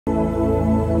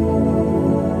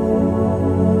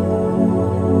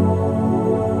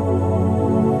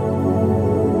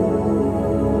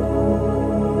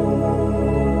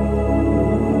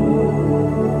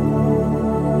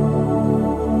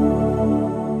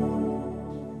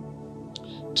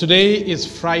Today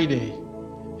is Friday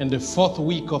in the 4th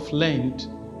week of Lent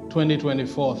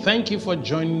 2024. Thank you for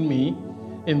joining me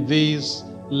in this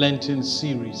Lenten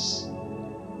series.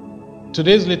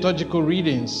 Today's liturgical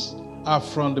readings are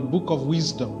from the Book of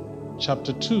Wisdom,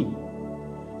 chapter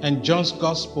 2, and John's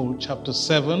Gospel, chapter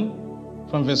 7,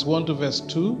 from verse 1 to verse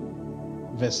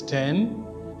 2, verse 10,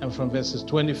 and from verses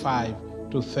 25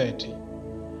 to 30.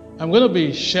 I'm going to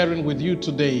be sharing with you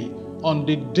today on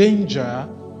the danger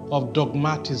of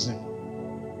dogmatism.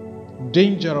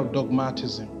 Danger of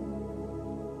dogmatism.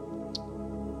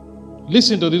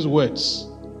 Listen to these words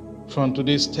from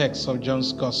today's text of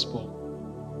John's Gospel.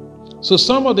 So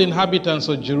some of the inhabitants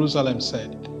of Jerusalem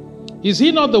said, "Is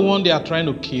he not the one they are trying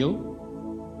to kill?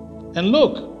 And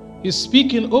look, he's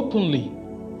speaking openly,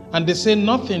 and they say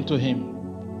nothing to him.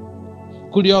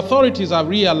 Could the authorities have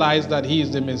realized that he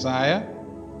is the Messiah?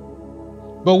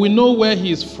 But we know where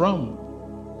he is from.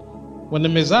 When the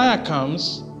Messiah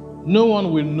comes, no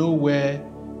one will know where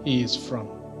he is from."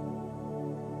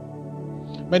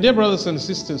 My dear brothers and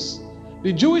sisters,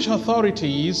 the Jewish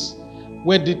authorities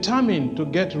were determined to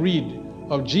get rid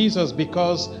of Jesus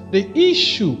because the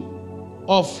issue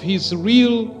of his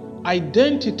real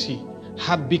identity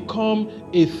had become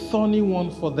a thorny one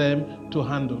for them to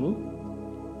handle.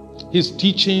 His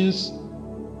teachings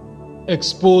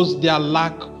exposed their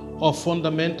lack of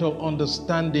fundamental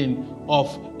understanding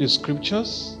of the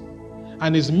scriptures,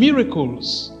 and his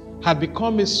miracles had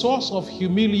become a source of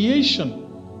humiliation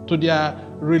to their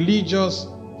religious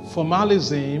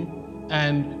formalism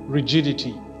and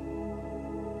rigidity.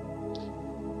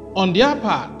 On their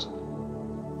part,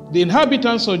 the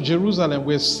inhabitants of Jerusalem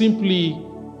were simply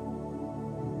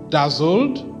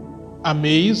dazzled,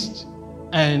 amazed,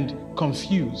 and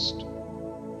confused.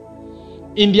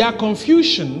 In their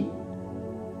confusion,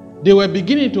 they were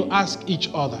beginning to ask each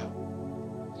other,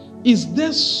 is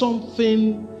there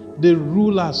something the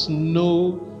rulers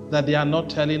know that they are not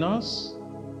telling us?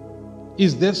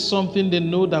 Is there something they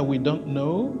know that we don't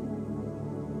know?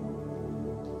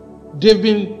 They've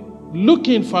been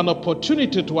looking for an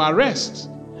opportunity to arrest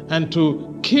and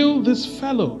to kill this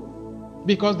fellow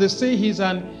because they say he's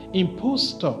an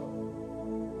impostor.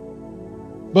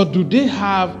 But do they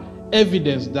have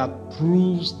evidence that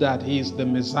proves that he is the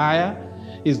Messiah?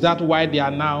 Is that why they are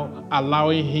now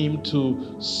allowing him to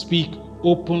speak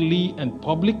openly and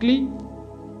publicly?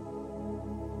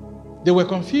 They were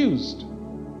confused.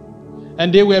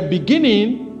 And they were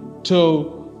beginning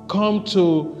to come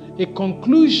to a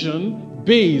conclusion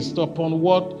based upon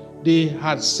what they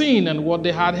had seen and what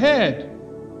they had heard.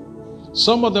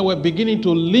 Some of them were beginning to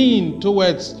lean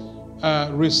towards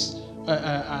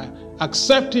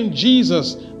accepting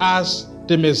Jesus as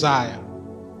the Messiah.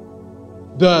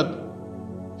 But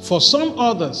for some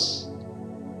others,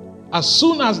 as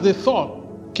soon as the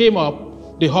thought came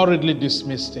up, they hurriedly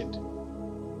dismissed it.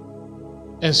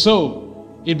 And so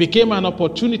it became an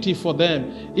opportunity for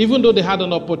them, even though they had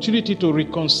an opportunity to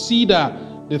reconsider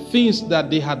the things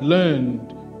that they had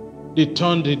learned, they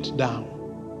turned it down.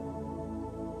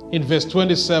 In verse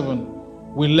 27,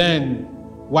 we learn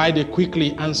why they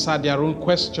quickly answered their own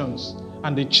questions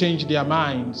and they changed their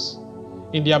minds.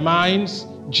 In their minds,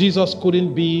 Jesus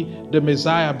couldn't be the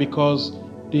Messiah because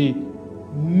they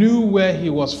knew where he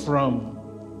was from.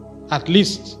 At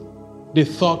least they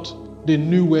thought they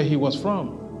knew where he was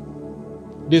from.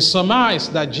 They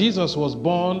surmised that Jesus was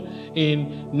born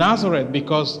in Nazareth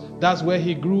because that's where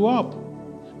he grew up.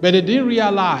 But they didn't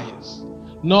realize,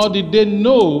 nor did they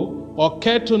know or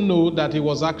care to know that he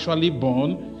was actually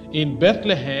born in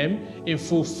Bethlehem in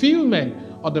fulfillment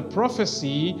of the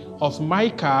prophecy of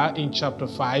Micah in chapter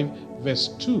 5, verse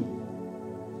 2.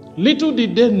 Little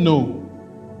did they know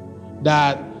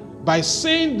that by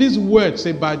saying these words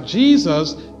about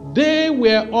Jesus, they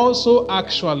were also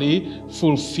actually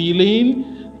fulfilling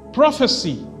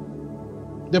prophecy.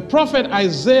 The prophet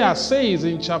Isaiah says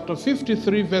in chapter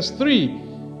 53, verse 3,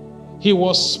 "He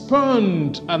was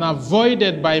spurned and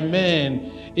avoided by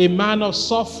men, a man of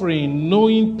suffering,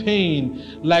 knowing pain,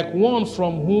 like one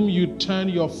from whom you turn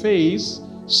your face,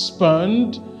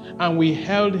 spurned, and we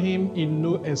held him in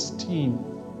no esteem."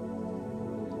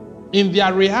 In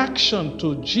their reaction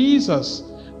to Jesus,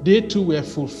 they too were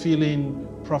fulfilling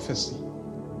prophecy.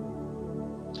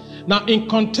 Now, in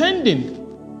contending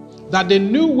that they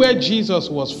knew where Jesus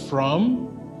was from,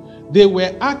 they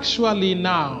were actually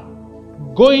now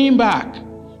going back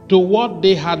to what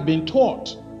they had been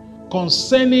taught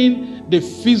concerning the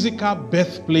physical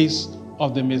birthplace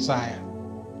of the Messiah.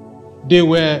 They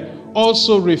were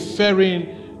also referring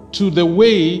to the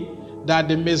way that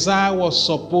the Messiah was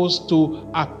supposed to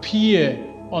appear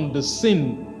on the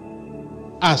scene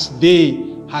as they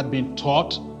had been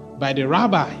taught by the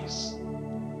rabbis.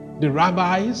 The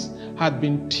rabbis had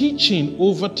been teaching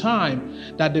over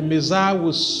time that the Messiah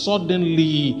would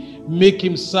suddenly make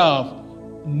himself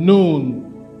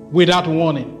known without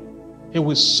warning. He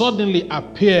will suddenly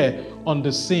appear on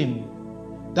the scene.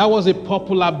 That was a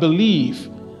popular belief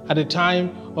at the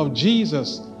time of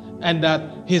Jesus, and that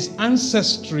his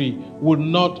ancestry would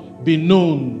not be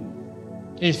known.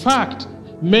 In fact,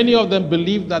 many of them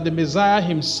believed that the Messiah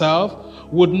himself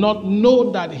would not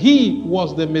know that he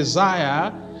was the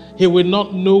Messiah. He would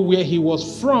not know where he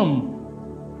was from.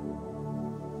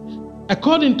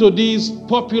 According to these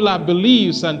popular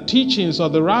beliefs and teachings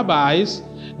of the rabbis,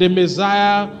 the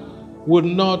Messiah would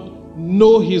not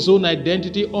know his own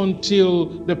identity until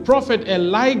the prophet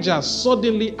Elijah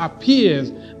suddenly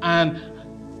appears and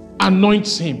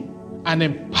anoints him and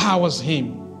empowers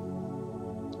him.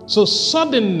 So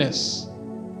suddenness,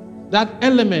 that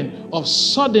element of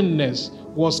suddenness,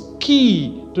 was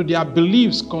key to their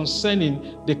beliefs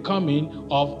concerning the coming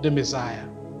of the Messiah.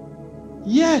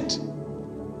 Yet,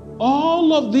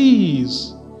 all of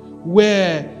these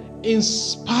were in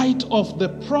spite of the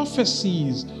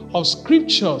prophecies of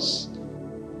scriptures.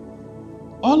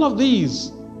 All of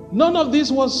these, none of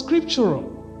this was scriptural.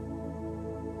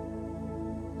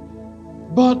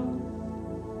 But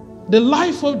the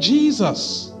life of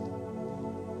Jesus,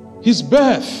 his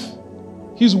birth,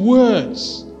 his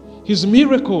words, his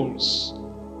miracles,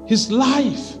 his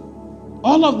life,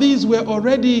 all of these were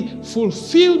already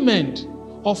fulfillment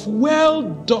of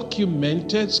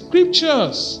well-documented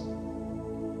scriptures.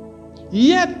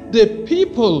 Yet the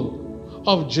people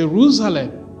of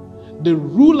Jerusalem, the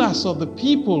rulers of the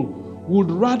people, would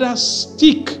rather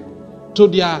stick to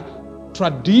their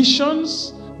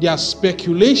traditions, their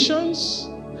speculations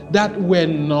that were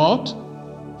not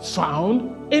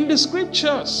found in the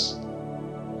scriptures.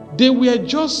 They were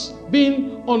just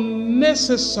being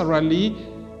unnecessarily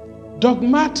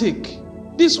dogmatic.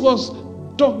 This was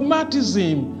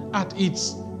dogmatism at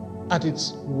its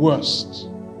worst.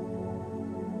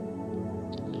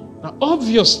 Now,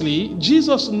 obviously,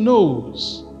 Jesus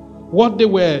knows what they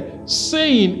were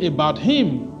saying about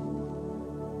him,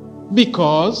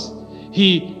 because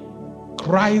he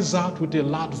cries out with a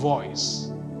loud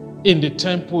voice in the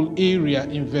temple area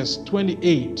in verse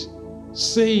 28,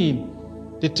 saying,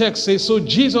 the text says, so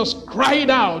Jesus cried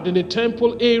out in the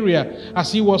temple area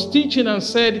as he was teaching and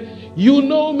said, you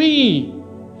know me,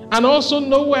 and also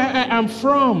know where I am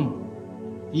from.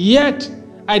 Yet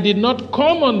I did not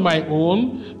come on my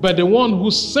own, but the one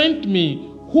who sent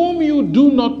me, whom you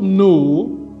do not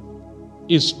know,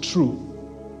 is true.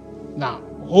 Now,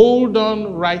 hold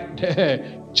on right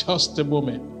there. Just a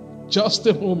moment. Just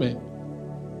a moment.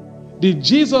 Did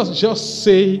Jesus just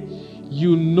say,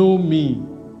 you know me,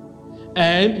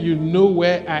 and you know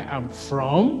where I am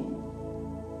from?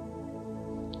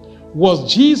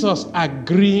 Was Jesus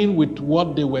agreeing with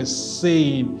what they were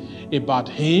saying about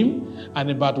him and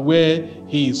about where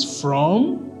he is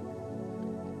from?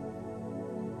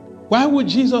 Why would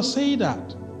Jesus say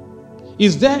that?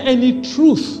 Is there any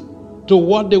truth to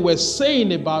what they were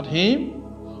saying about him?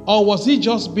 Or was he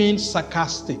just being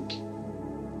sarcastic?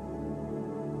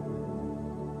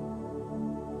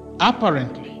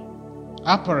 Apparently,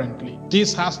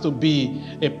 this has to be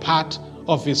a part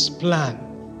of his plan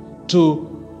to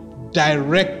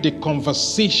direct the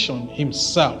conversation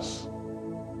himself.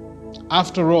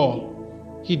 After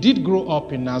all, he did grow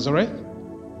up in Nazareth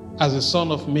as the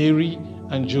son of Mary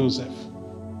and Joseph.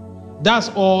 That's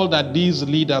all that these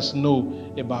leaders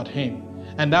know about him,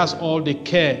 and that's all they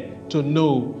care to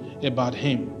know about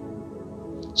him.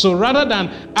 So rather than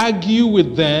argue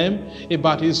with them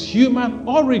about his human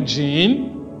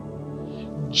origin,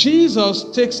 Jesus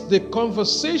takes the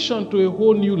conversation to a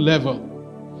whole new level.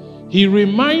 He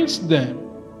reminds them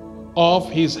of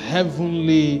his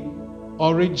heavenly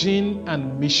origin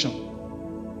and mission.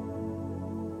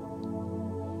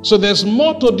 So there's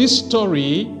more to this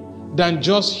story than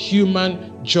just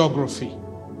human geography.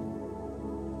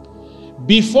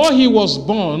 Before he was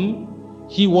born,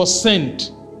 he was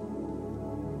sent.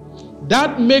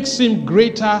 That makes him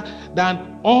greater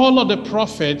than all of the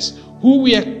prophets who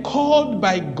were called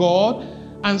by God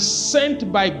and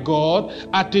sent by God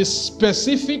at a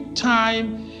specific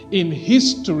time in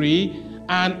history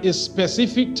and a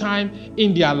specific time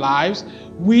in their lives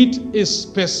with a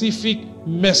specific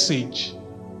message.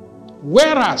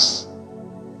 Whereas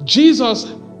Jesus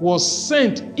was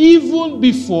sent even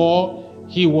before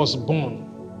he was born.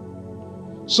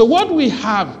 So what we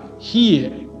have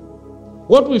here,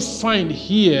 what we find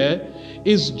here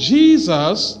is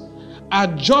Jesus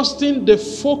adjusting the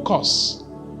focus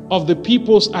of the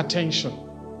people's attention,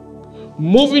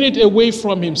 moving it away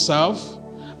from himself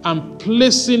and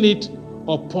placing it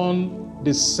upon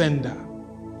the sender,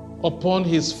 upon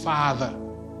his Father,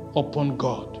 upon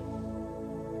God.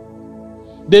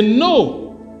 They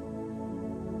know,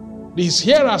 these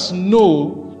hearers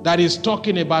know that he's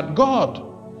talking about God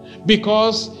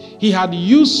because he had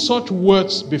used such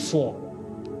words before.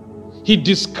 He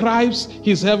describes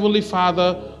his heavenly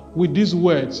Father with these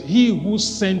words: "He who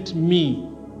sent me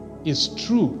is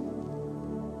true."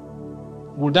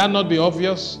 Would that not be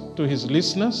obvious to his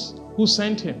listeners? Who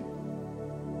sent him?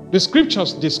 The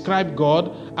scriptures describe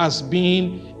God as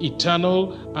being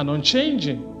eternal and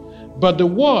unchanging. But the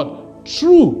word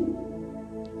true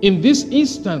in this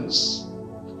instance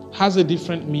has a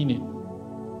different meaning.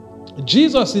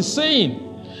 Jesus is saying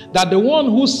that the one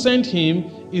who sent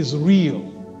him is real,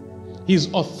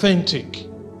 he's authentic,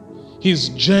 he's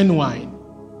genuine,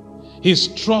 he's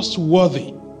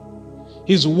trustworthy,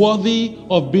 he's worthy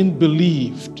of being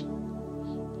believed,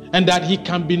 and that he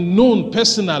can be known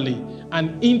personally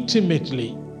and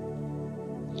intimately.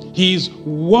 He is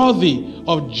worthy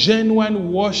of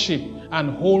genuine worship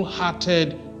and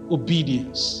wholehearted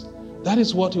obedience. That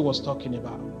is what he was talking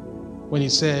about when he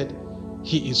said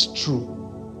he is true.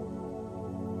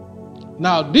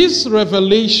 Now, this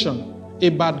revelation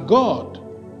about God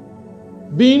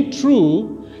being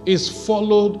true is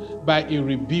followed by a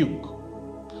rebuke.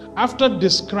 After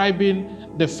describing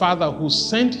the Father who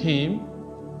sent him,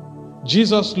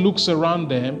 Jesus looks around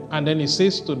them and then he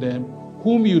says to them,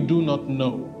 "Whom you do not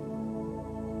know."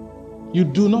 You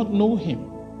do not know him.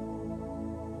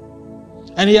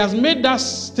 And he has made that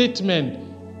statement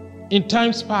in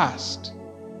times past.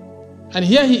 And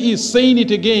here he is saying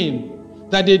it again,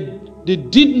 that they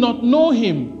did not know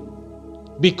him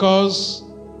because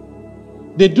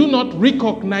they do not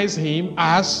recognize him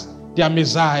as their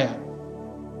Messiah.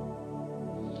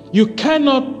 You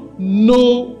cannot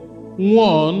know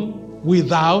one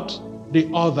without the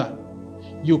other.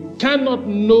 You cannot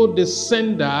know the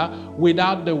sender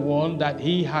without the one that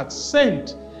he had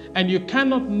sent. And you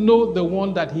cannot know the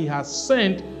one that he has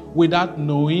sent without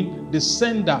knowing the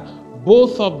sender.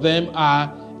 Both of them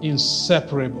are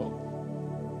inseparable.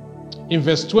 In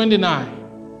verse 29,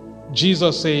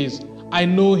 Jesus says, "I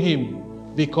know him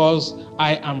because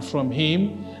I am from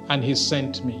him and he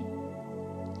sent me."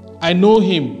 I know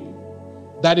him,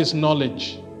 that is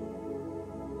knowledge.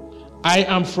 I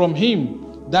am from him,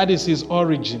 that is his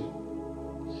origin.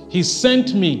 He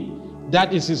sent me,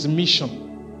 that is his mission.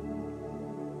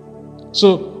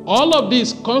 So all of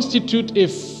these constitute a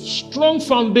strong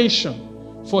foundation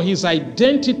for his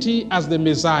identity as the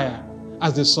Messiah,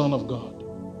 as the Son of God.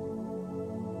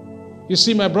 You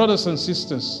see, my brothers and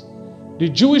sisters, the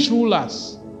Jewish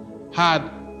rulers had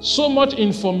so much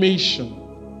information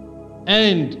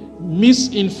and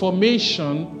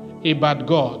misinformation about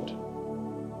God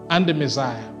and the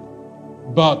Messiah,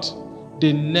 but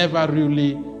they never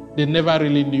really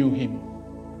knew him.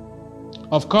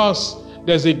 Of course,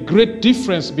 there's a great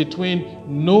difference between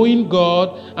knowing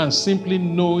God and simply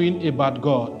knowing about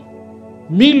God.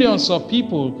 Millions of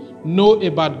people know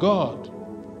about God,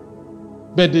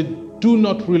 but they do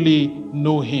not really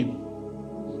know him.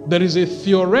 There is a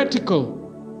theoretical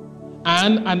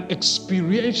and an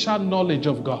experiential knowledge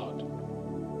of God.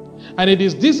 And it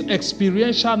is this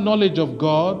experiential knowledge of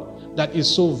God that is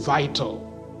so vital.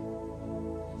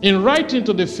 In writing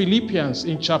to the Philippians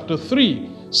in chapter 3,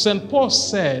 St. Paul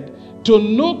said, to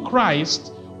know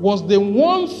Christ was the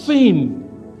one thing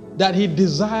that he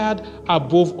desired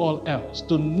above all else.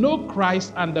 To know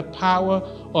Christ and the power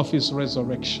of his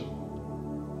resurrection.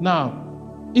 Now,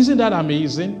 isn't that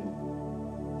amazing?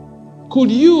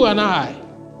 Could you and I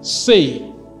say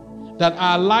that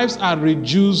our lives are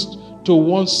reduced to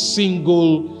one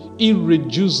single,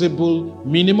 irreducible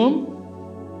minimum?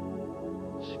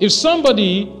 If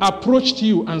somebody approached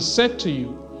you and said to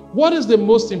you, what is the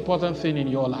most important thing in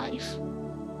your life?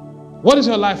 What is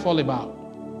your life all about?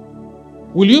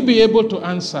 Will you be able to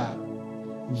answer,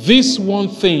 this one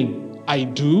thing I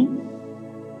do?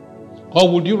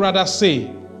 Or would you rather say,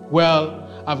 well,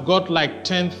 I've got like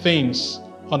 10 things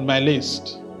on my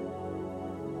list?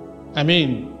 I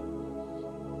mean,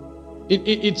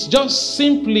 it's just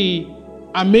simply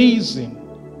amazing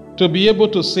to be able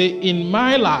to say, in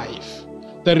my life,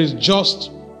 there is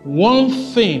just one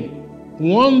thing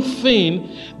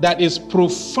that is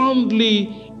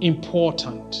profoundly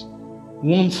important.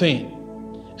 One thing.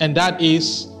 And that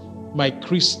is my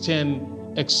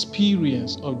Christian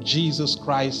experience of Jesus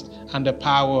Christ and the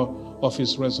power of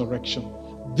his resurrection.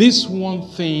 This one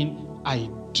thing I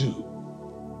do.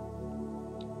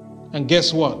 And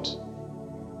guess what?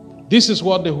 This is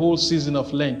what the whole season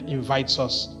of Lent invites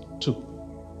us to.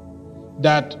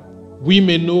 that we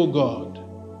may know God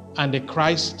and the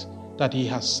Christ that he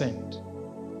has sent.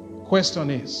 Question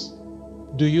is,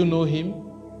 do you know him?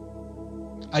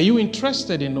 Are you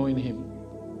interested in knowing him?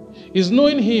 Is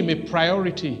knowing him a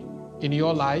priority in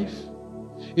your life?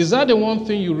 Is that the one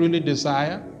thing you really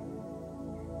desire?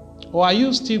 Or are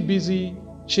you still busy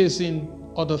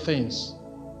chasing other things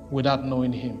without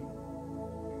knowing him?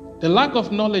 The lack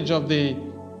of knowledge of the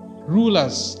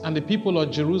rulers and the people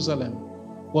of Jerusalem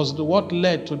was what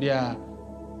led to their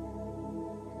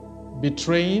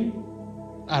betraying,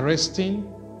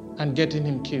 arresting, and getting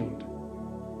him killed.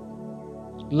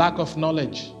 Lack of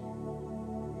knowledge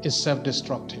is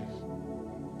self-destructive.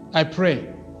 I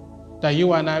pray that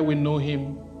you and I will know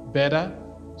him better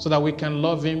so that we can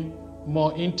love him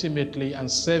more intimately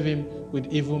and serve him with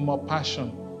even more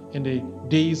passion in the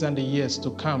days and the years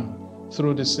to come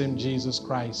through the same Jesus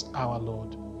Christ our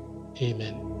Lord.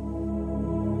 Amen.